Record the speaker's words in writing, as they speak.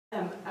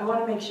I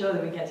want to make sure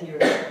that we get to your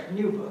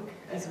new book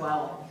as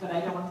well, but I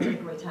don't want to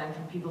take away time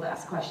from people to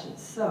ask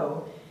questions.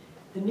 So,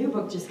 the new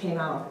book just came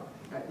out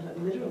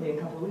literally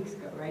a couple of weeks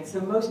ago, right? So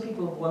most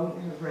people won't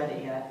have read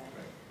it yet.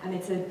 And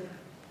it's an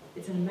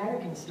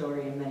American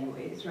story in many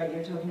ways, right?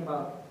 You're talking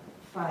about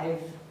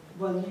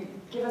you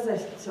give us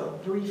a sort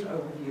of brief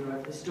overview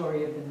of the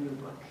story of the new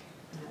book.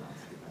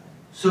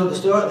 So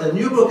the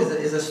new book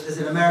is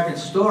an American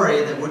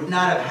story that would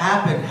not have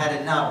happened had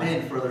it not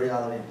been for the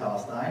reality in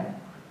Palestine.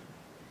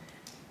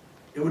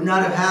 It would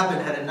not have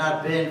happened had it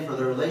not been for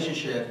the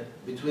relationship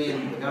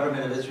between the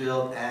government of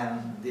Israel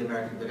and the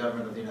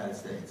government of the United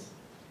States.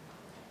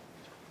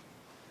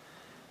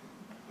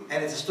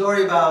 And it's a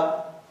story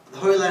about the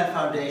Holy Land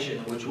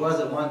Foundation, which was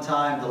at one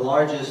time the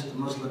largest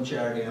Muslim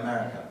charity in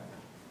America.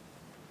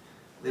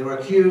 They were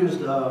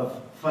accused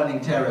of funding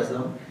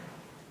terrorism.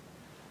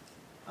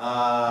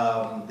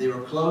 They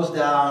were closed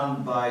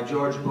down by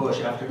George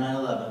Bush after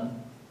 9/11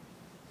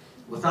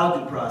 without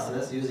due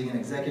process, using an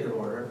executive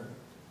order.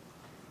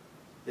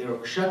 They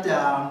were shut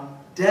down,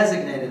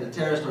 designated a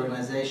terrorist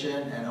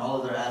organization, and all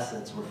of their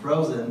assets were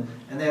frozen,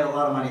 and they had a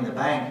lot of money in the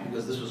bank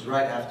because this was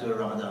right after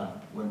Ramadan,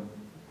 when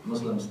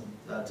Muslims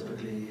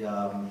typically,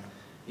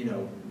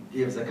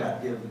 give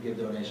zakat, give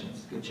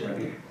donations, give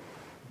charity.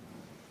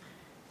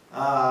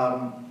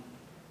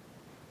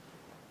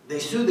 They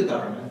sued the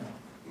government,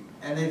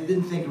 and they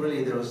didn't think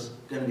really there was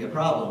going to be a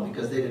problem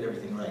because they did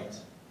everything right.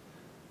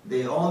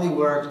 They only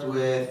worked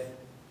with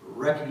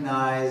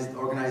recognized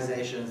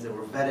organizations that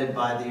were vetted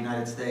by the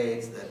United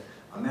States, that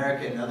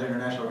American and other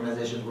international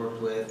organizations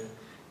worked with.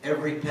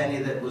 Every penny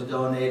that was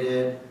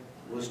donated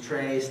was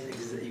traced.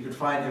 You could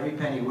find every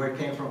penny, where it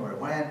came from, where it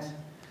went.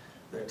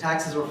 Their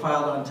taxes were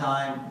filed on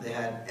time. They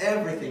had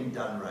everything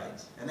done right.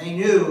 And they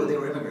knew they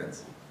were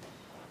immigrants.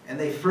 And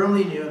they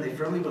firmly knew and they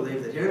firmly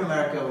believed that here in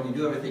America, when you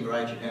do everything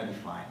right, you're going to be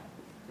fine.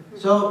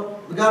 So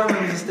the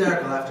government was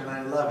hysterical after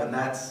 9/11.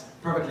 That's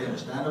perfectly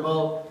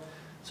understandable.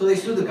 So they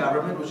sued the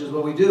government, which is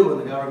what we do when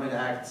the government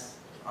acts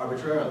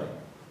arbitrarily.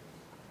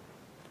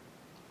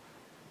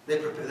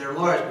 Their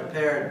lawyers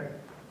prepared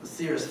a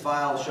serious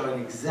file showing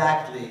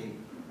exactly,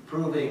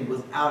 proving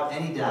without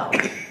any doubt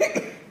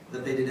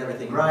that they did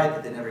everything right,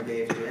 that they never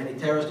gave to any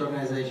terrorist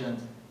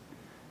organizations.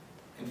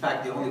 In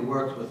fact, they only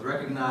worked with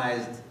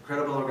recognized,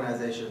 credible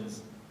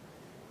organizations.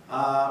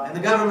 And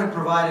the government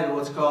provided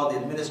what's called the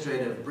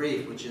administrative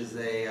brief, which is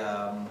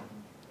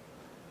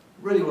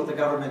really what the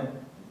government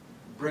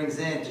brings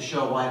in to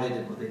show why they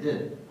did what they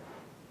did.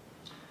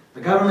 The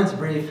government's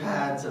brief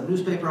had some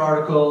newspaper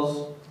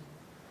articles,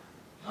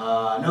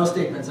 no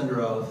statements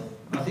under oath,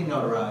 nothing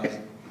notarized,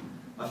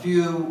 a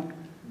few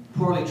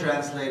poorly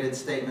translated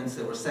statements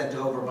that were sent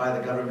over by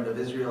the government of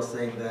Israel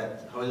saying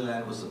that Holy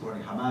Land was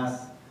supporting Hamas,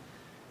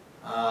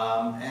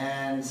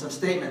 and some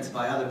statements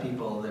by other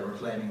people that were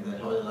claiming that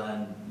Holy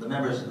Land,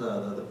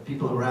 the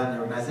people who ran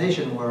the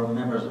organization were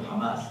members of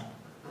Hamas.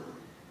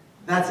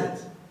 That's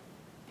it.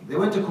 They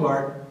went to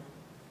court,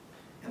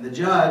 and the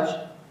judge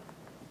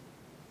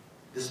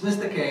dismissed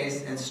the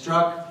case and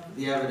struck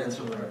the evidence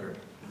from the record,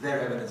 their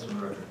evidence from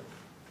the record.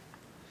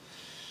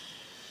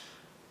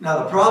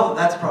 Now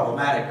that's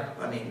problematic.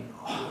 I mean,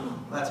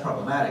 that's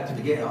problematic to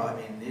begin with.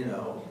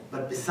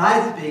 But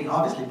besides it being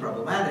obviously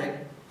problematic,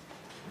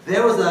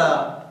 there was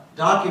a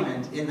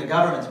document in the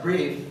government's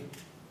brief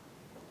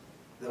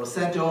that was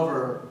sent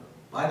over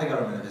by the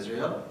government of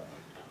Israel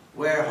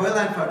where Holy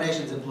Land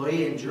Foundation's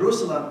employee in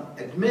Jerusalem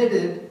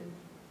admitted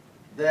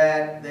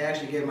that they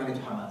actually gave money to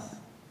Hamas.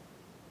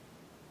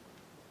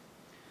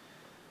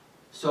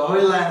 So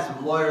Holy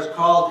Land's lawyers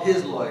called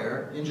his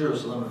lawyer in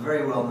Jerusalem, a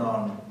very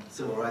well-known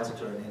civil rights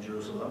attorney in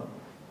Jerusalem,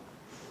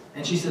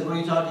 and she said, "What are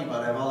you talking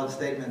about? I have all the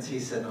statements." He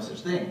said, "No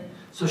such thing."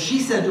 So she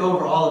sent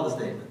over all of the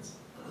statements.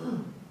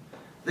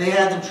 They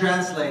had them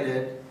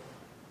translated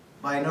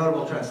by a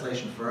notable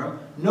translation firm,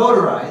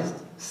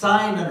 notarized,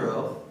 signed under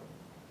oath,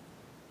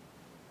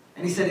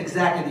 and he said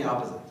exactly the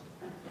opposite.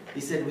 He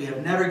said, "We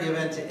have never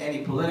given to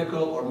any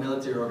political or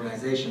military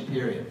organization,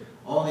 period,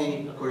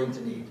 only according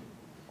to need."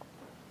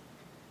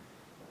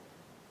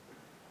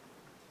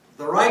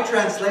 The right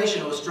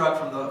translation was struck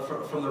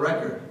from the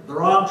record. The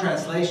wrong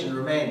translation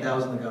remained. That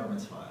was in the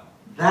government's file.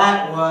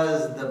 That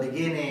was the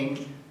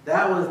beginning.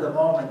 That was the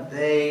moment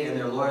they and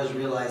their lawyers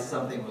realized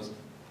something was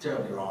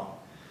terribly wrong.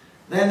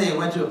 Then they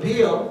went to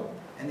appeal,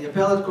 and the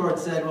appellate court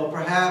said, well,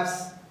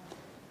 perhaps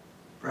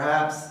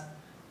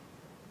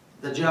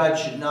the judge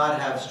should not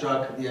have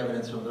struck the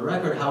evidence from the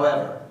record.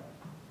 However,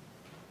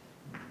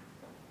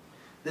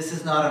 this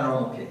is not a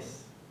normal case.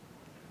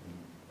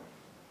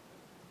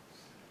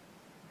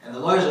 And the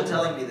lawyers are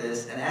telling me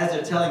this, and as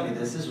they're telling me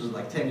this was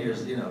like 10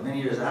 years,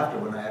 many years after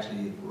when I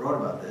actually wrote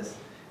about this,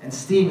 and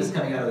steam is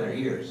coming out of their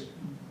ears.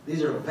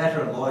 These are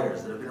veteran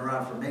lawyers that have been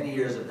around for many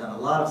years, have done a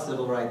lot of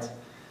civil rights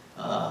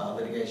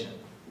litigation.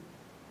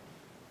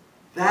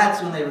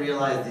 That's when they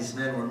realized these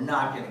men were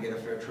not going to get a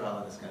fair trial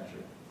in this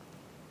country.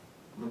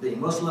 Being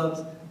Muslims,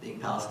 being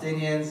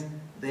Palestinians,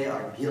 they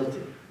are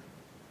guilty.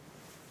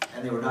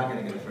 And they were not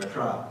going to get a fair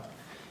trial.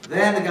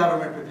 Then the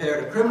government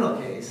prepared a criminal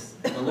case.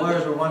 And the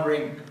lawyers were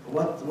wondering,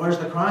 where's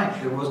the crime?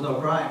 There was no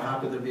crime. How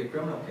could there be a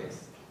criminal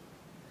case?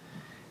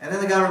 And then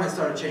the government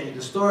started changing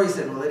the story,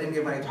 said, well, they didn't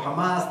give money to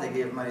Hamas, they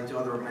gave money to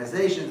other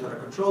organizations that are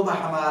controlled by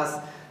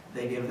Hamas,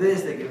 they give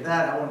this, they give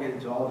that. I won't get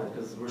into all of it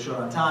because we're short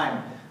on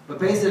time. But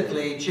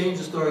basically, change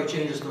the story,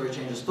 change the story,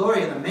 change the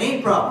story. And the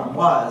main problem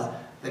was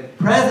the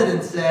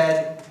president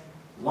said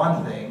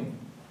one thing.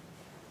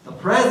 The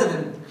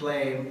president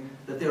claimed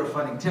that they were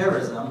funding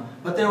terrorism,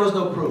 but there was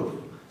no proof.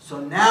 So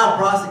now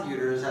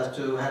prosecutors had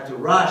to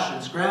rush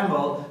and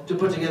scramble to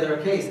put together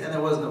a case, and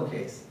there was no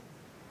case.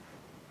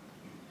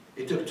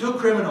 It took 2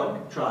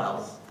 criminal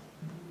trials.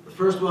 The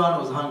first one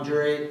was a hung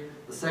jury.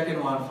 The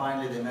second one,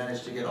 finally, they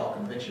managed to get all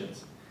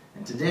convictions.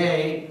 And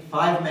today,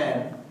 5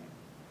 men,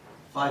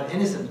 5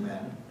 innocent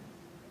men,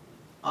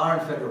 are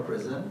in federal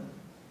prison.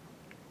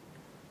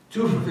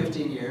 2 for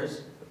 15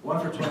 years, 1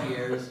 for 20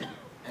 years,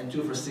 and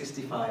 2 for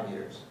 65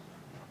 years.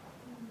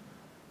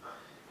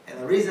 And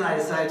the reason I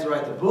decided to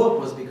write the book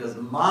was because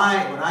when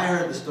I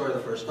heard the story the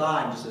first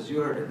time, just as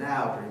you heard it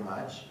now pretty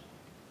much,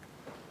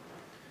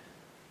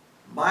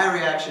 my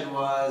reaction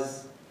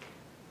was,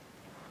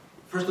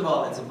 first of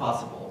all, it's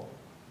impossible.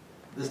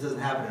 This doesn't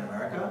happen in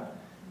America.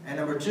 And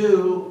number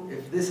 2,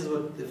 if this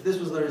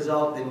was the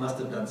result, they must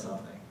have done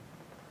something.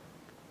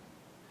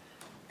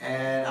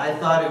 And I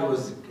thought it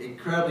was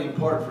incredibly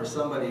important for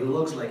somebody who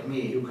looks like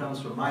me, who comes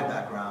from my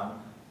background,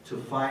 to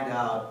find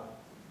out,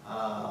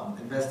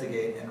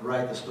 investigate, and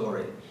write the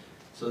story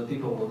so that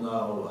people will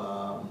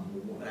know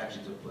what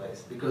actually took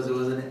place. Because it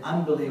was an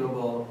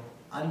unbelievable,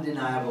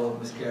 undeniable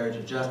miscarriage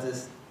of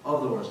justice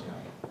of the worst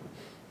kind.